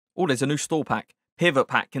Oh, there's a new store pack. Pivot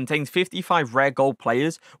pack contains 55 rare gold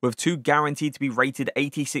players with 2 guaranteed to be rated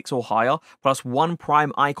 86 or higher, plus 1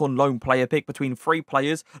 prime icon loan player pick between 3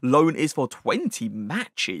 players. Loan is for 20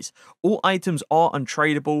 matches. All items are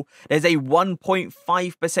untradeable. There's a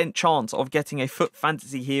 1.5% chance of getting a Foot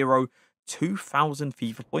Fantasy Hero. 2,000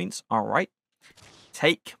 FIFA points. All right.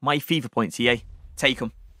 Take my FIFA points, EA. Take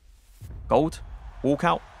them. Gold.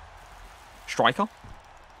 Walkout. Striker.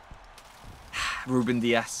 Ruben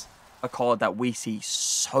Diaz. A card that we see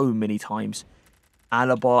so many times.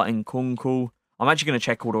 Alaba and Kunku. I'm actually going to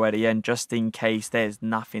check all the way at the end just in case there's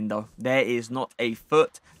nothing though. There is not a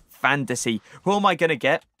Foot Fantasy. Who am I going to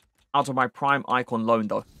get out of my prime icon loan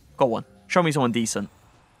though? Go on. Show me someone decent.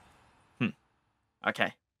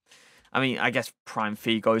 Okay. I mean, I guess prime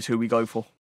Figo is who we go for.